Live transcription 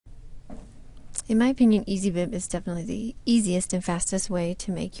In my opinion, EasyBib is definitely the easiest and fastest way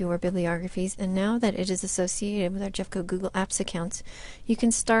to make your bibliographies, and now that it is associated with our Jeffco Google Apps accounts, you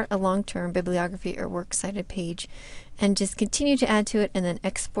can start a long-term bibliography or works cited page and just continue to add to it and then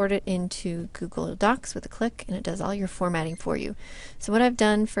export it into Google Docs with a click, and it does all your formatting for you. So what I've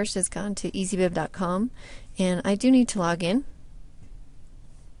done first is gone to easybib.com, and I do need to log in.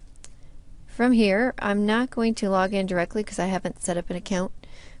 From here, I'm not going to log in directly because I haven't set up an account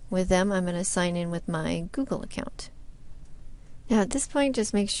with them. I'm going to sign in with my Google account. Now at this point,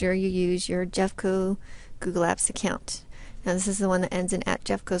 just make sure you use your Jeffco Google Apps account. Now this is the one that ends in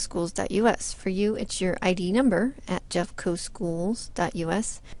 @jeffcoschools.us. For you, it's your ID number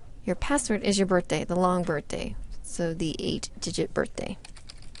 @jeffcoschools.us. Your password is your birthday, the long birthday, so the 8-digit birthday.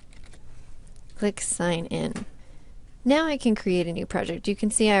 Click sign in. Now I can create a new project. You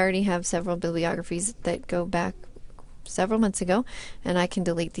can see I already have several bibliographies that go back several months ago, and I can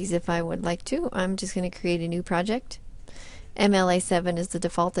delete these if I would like to. I'm just going to create a new project. MLA7 is the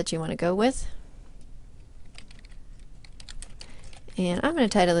default that you want to go with. And I'm going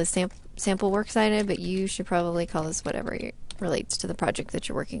to title this sample Works Cited, but you should probably call this whatever relates to the project that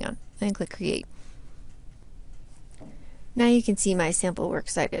you're working on. And click Create. Now you can see my sample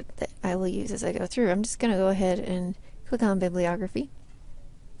Works Cited that I will use as I go through. I'm just going to go ahead and click on Bibliography.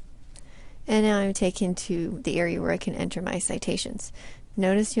 And now I'm taken to the area where I can enter my citations.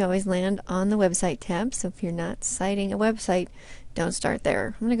 Notice you always land on the website tab, so if you're not citing a website, don't start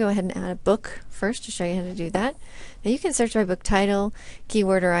there. I'm going to go ahead and add a book first to show you how to do that. Now you can search by book title,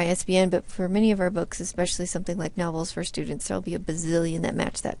 keyword, or ISBN, but for many of our books, especially something like novels for students, there will be a bazillion that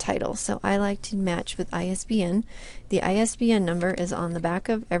match that title. So I like to match with ISBN. The ISBN number is on the back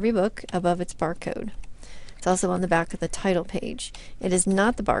of every book above its barcode. It's also on the back of the title page. It is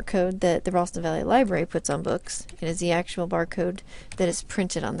not the barcode that the Ralston Valley Library puts on books. It is the actual barcode that is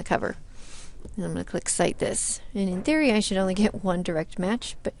printed on the cover. And I'm going to click Cite This. And in theory, I should only get one direct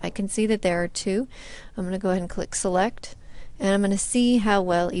match, but I can see that there are two. I'm going to go ahead and click Select, and I'm going to see how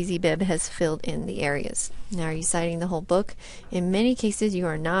well EasyBib has filled in the areas. Now, are you citing the whole book? In many cases, you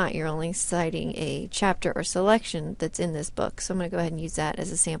are not. You're only citing a chapter or selection that's in this book. So I'm going to go ahead and use that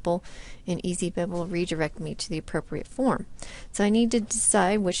as a sample, and EasyBib will redirect me to the appropriate form. So I need to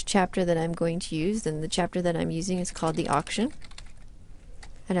decide which chapter that I'm going to use, and the chapter that I'm using is called The Auction.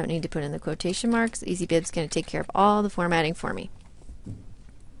 I don't need to put in the quotation marks. EasyBib's going to take care of all the formatting for me.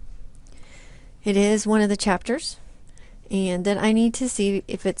 It is one of the chapters, and then I need to see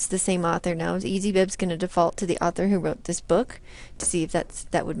if it's the same author. Now EasyBib's going to default to the author who wrote this book to see if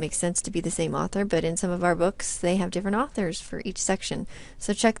that would make sense to be the same author, but in some of our books they have different authors for each section.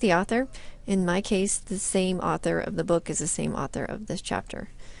 So check the author. In my case, the same author of the book is the same author of this chapter.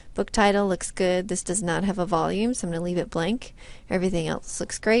 Book title looks good. This does not have a volume, so I'm going to leave it blank. Everything else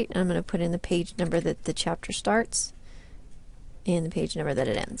looks great, and I'm going to put in the page number that the chapter starts and the page number that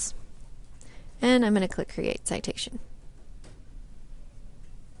it ends. And I'm going to click Create Citation.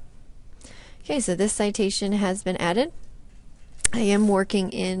 Okay, so this citation has been added. I am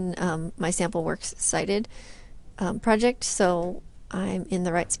working in my sample Works Cited project, so I'm in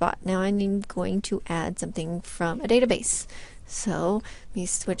the right spot. Now I'm going to add something from a database. So let me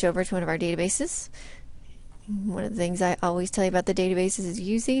switch over to one of our databases. One of the things I always tell you about the databases is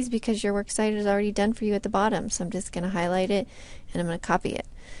use these because your Works Cited is already done for you at the bottom. So I'm just going to highlight it and I'm going to copy it.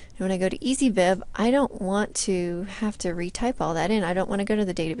 And when I go to EasyBib, I don't want to have to retype all that in. I don't want to go to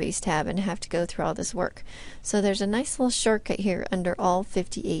the database tab and have to go through all this work. So there's a nice little shortcut here under all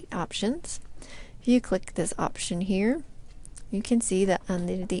 58 options. If you click this option here, you can see that on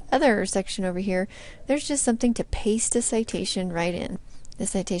the other section over here, there's just something to paste a citation right in.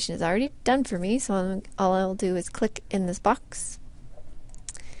 This citation is already done for me, so all I'll do is click in this box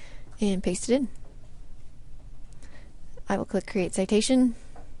and paste it in. I will click Create Citation,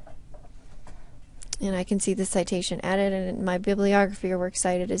 and I can see the citation added, and my bibliography or Works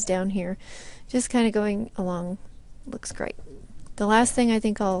Cited is down here. Just kind of going along, looks great. The last thing I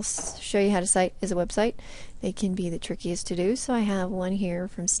think I'll show you how to cite is a website. They can be the trickiest to do, so I have one here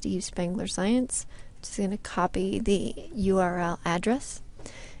from Steve Spangler Science. I'm just going to copy the URL address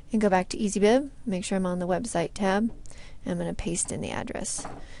and go back to EasyBib, make sure I'm on the website tab, and I'm going to paste in the address.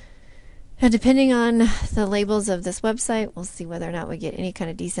 Now depending on the labels of this website, we'll see whether or not we get any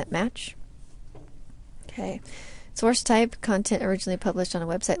kind of decent match. Okay. Source type, content originally published on a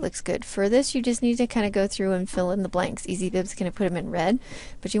website looks good. For this, you just need to kind of go through and fill in the blanks. EasyBib's going to put them in red,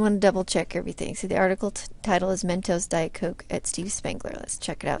 but you want to double check everything. So the article title is Mentos Diet Coke at Steve Spangler. Let's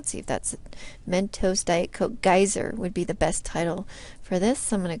check it out, see if that's it. Mentos Diet Coke Geyser would be the best title for this.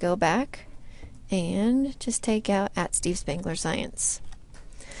 So I'm going to go back and just take out at Steve Spangler Science.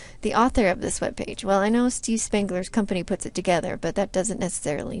 The author of this webpage. Well, I know Steve Spangler's company puts it together, but that doesn't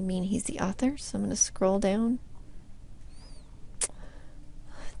necessarily mean he's the author. So I'm going to scroll down.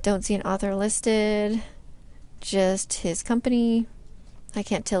 Don't see an author listed. Just his company. I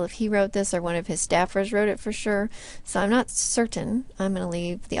can't tell if he wrote this or one of his staffers wrote it for sure, so I'm not certain. I'm going to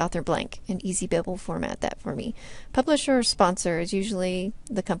leave the author blank, and EasyBib will format that for me. Publisher or sponsor is usually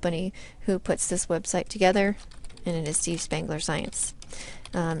the company who puts this website together, and it is Steve Spangler Science.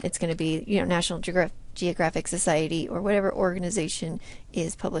 It's going to be, National Geographic Society or whatever organization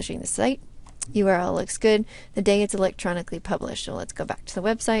is publishing the site. URL looks good. The day it's electronically published. So let's go back to the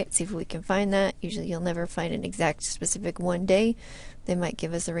website, see if we can find that. Usually you'll never find an exact specific one day. They might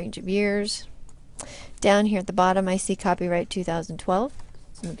give us a range of years. Down here at the bottom I see copyright 2012.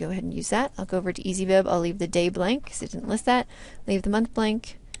 So we'll go ahead and use that. I'll go over to EasyBib. I'll leave the day blank because it didn't list that. Leave the month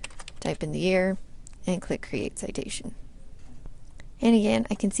blank. Type in the year and click Create Citation. And again,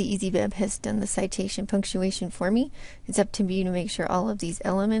 I can see EasyBib has done the citation punctuation for me. It's up to me to make sure all of these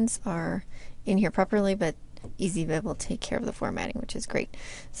elements are in here properly, but EasyBib will take care of the formatting, which is great.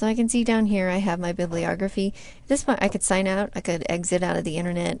 So I can see down here I have my bibliography. At this point I could sign out, I could exit out of the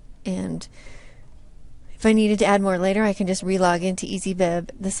internet, and if I needed to add more later I can just relog into EasyBib.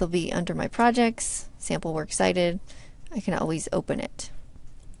 This will be under my projects, sample Works Cited. I can always open it.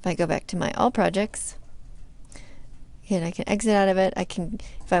 If I go back to my all projects, and I can exit out of it. I can,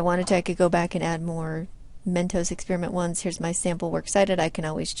 if I wanted to, I could go back and add more Mentos experiment ones. Here's my sample Works Cited. I can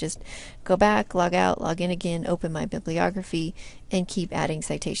always just go back, log out, log in again, open my bibliography, and keep adding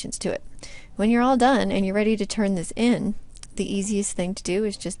citations to it. When you're all done and you're ready to turn this in, the easiest thing to do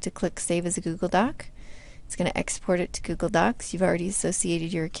is just to click Save as a Google Doc. It's going to export it to Google Docs. You've already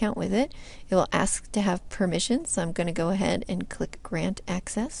associated your account with it. It will ask to have permission, so I'm going to go ahead and click Grant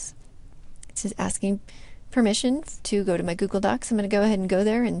Access. It's just asking permission to go to my Google Docs. I'm going to go ahead and go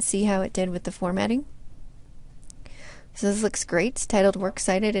there and see how it did with the formatting. So this looks great. It's titled Works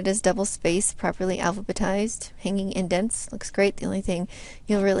Cited. It is double spaced, properly alphabetized, hanging indents. Looks great. The only thing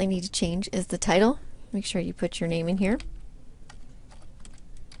you'll really need to change is the title. Make sure you put your name in here.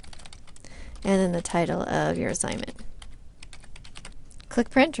 And then the title of your assignment. Click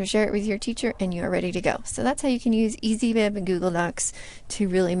print or share it with your teacher and you are ready to go. So that's how you can use EasyBib and Google Docs to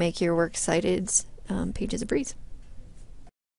really make your Works Cited pages a breeze.